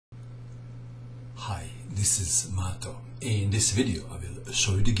Hi, this is Mato. In this video I will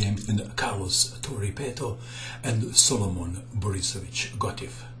show you the game between Carlos Torre Repetto and Solomon Borisovich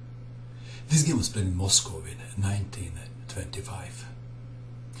Gotthilf. This game was played in Moscow in 1925.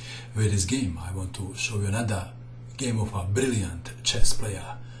 With this game I want to show you another game of a brilliant chess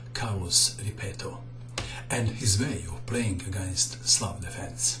player, Carlos Repetto, and his way of playing against Slav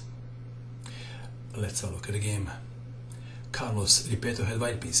Defense. Let's have a look at the game. Carlos Repetto had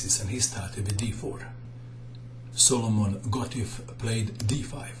white pieces and he started with d4. Solomon Gotthilf played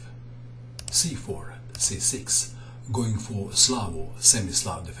d5, c4, c6, going for Slavo,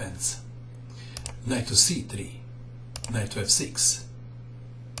 semi-Slav defense. Knight to c3, knight to f6,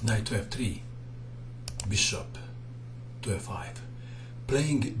 knight to f3, bishop to f5.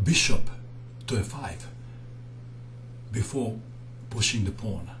 Playing bishop to f5 before pushing the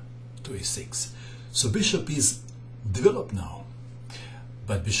pawn to a6. So bishop is developed now,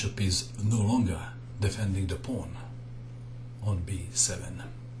 but bishop is no longer defending the pawn on b7.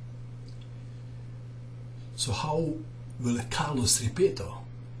 So how will Carlos Repetto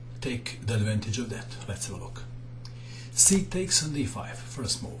take the advantage of that? Let's have a look. C takes on d5,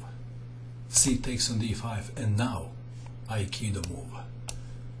 first move. C takes on d5, and now I key the move.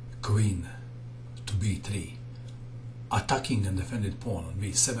 Queen to b3, attacking and defended pawn on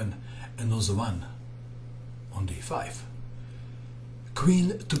b7, and also one on d5. Queen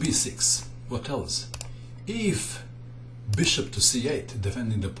to b6. What else? If bishop to c8,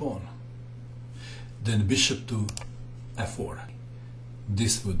 defending the pawn, then bishop to f4.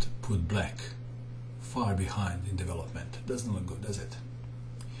 This would put black far behind in development. Doesn't look good, does it?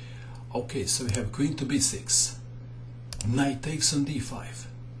 Okay, so we have queen to b6. Knight takes on d5.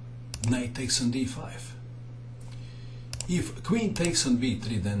 Knight takes on d5. If queen takes on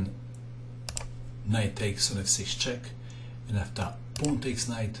b3, then knight takes on f6 check, and after pawn takes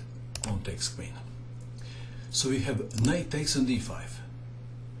knight, pawn takes queen. So we have knight takes on d5,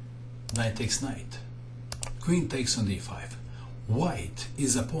 knight takes knight, queen takes on d5. White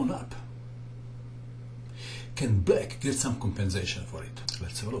is a pawn up. Can black get some compensation for it?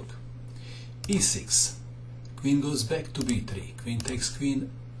 Let's have a look. e6, queen goes back to b3, queen takes queen,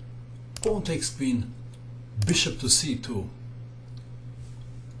 pawn takes queen, bishop to c2.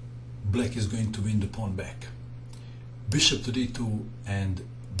 Black is going to win the pawn back. Bishop to d2, and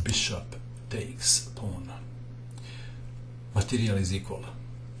bishop takes pawn. Material is equal.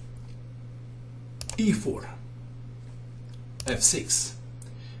 e4, f6,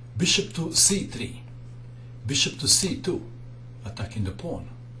 bishop to c3, bishop to c2, attacking the pawn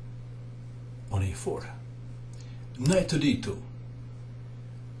on a4. Knight to d2,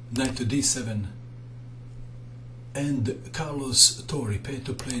 knight to d7, and Carlos Torre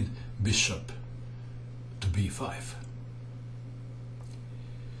Repetto played bishop to b5.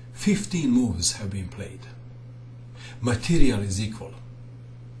 15 moves have been played. Material is equal,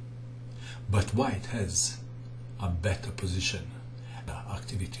 but white has a better position,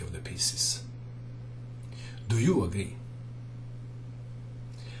 activity of the pieces. Do you agree?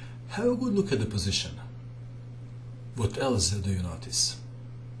 Have a good look at the position. What else do you notice?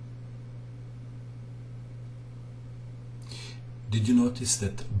 Did you notice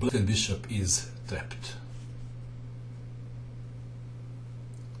that black bishop is trapped?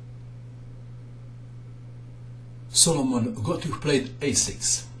 Solomon Gotthilf played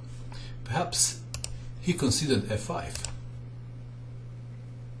a6. Perhaps he considered f5.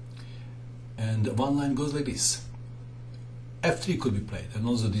 And one line goes like this. f3 could be played, and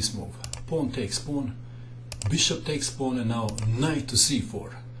also this move. Pawn takes pawn, bishop takes pawn, and now knight to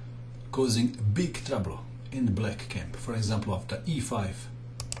c4, causing big trouble in the black camp. For example, after e5,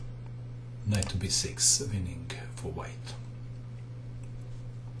 knight to b6, winning for white.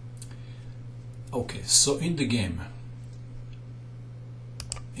 Okay, so in the game,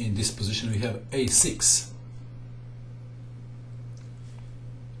 in this position we have a6,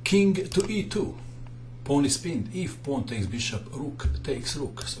 king to e2, pawn is pinned. If pawn takes bishop, rook takes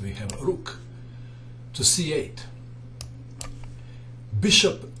rook, so we have rook to c8,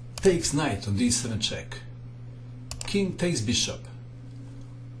 bishop takes knight on d7 check, king takes bishop,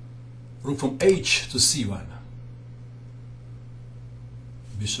 rook from h to c1,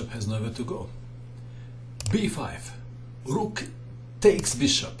 bishop has nowhere to go. b5, rook takes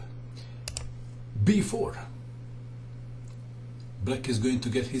bishop, b4, black is going to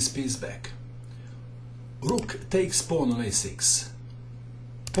get his piece back. Rook takes pawn on a6,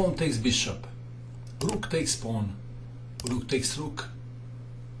 pawn takes bishop, rook takes pawn, rook takes rook,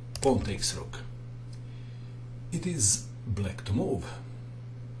 pawn takes rook. It is black to move.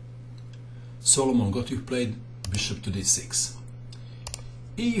 Solomon Gotthilf played bishop to d6.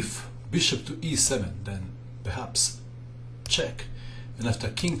 If bishop to e7, then perhaps check, and after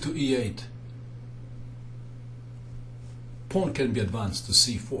king to e8, pawn can be advanced to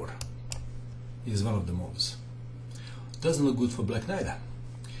c4. Is one of the moves. Doesn't look good for black neither.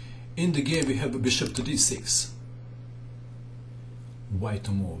 In the game we have a bishop to d6. White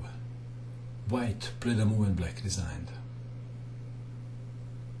to move. White played a move and black resigned.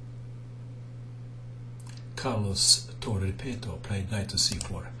 Torre Repetto played knight to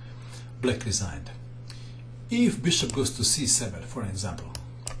c4. Black resigned. If bishop goes to c7, for example,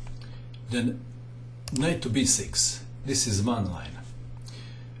 then knight to b6. This is one line.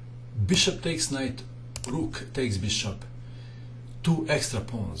 Bishop takes knight, rook takes bishop. Two extra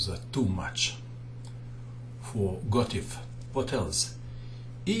pawns are too much for Gotthilf. What else?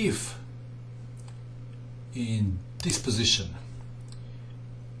 If in this position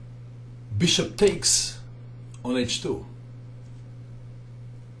bishop takes on h2,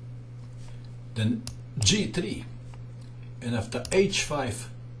 then g3, and after h5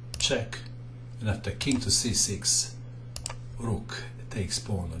 check, and after king to c6, rook takes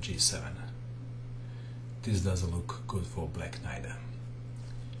pawn on g7. This doesn't look good for black neither.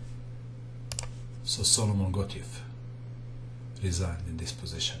 So Solomon Gotthilf resigned in this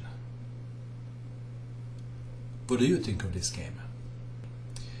position. What do you think of this game?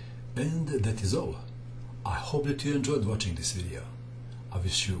 And that is all. I hope that you enjoyed watching this video. I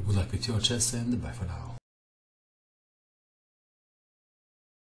wish you good luck with your chess, and bye for now.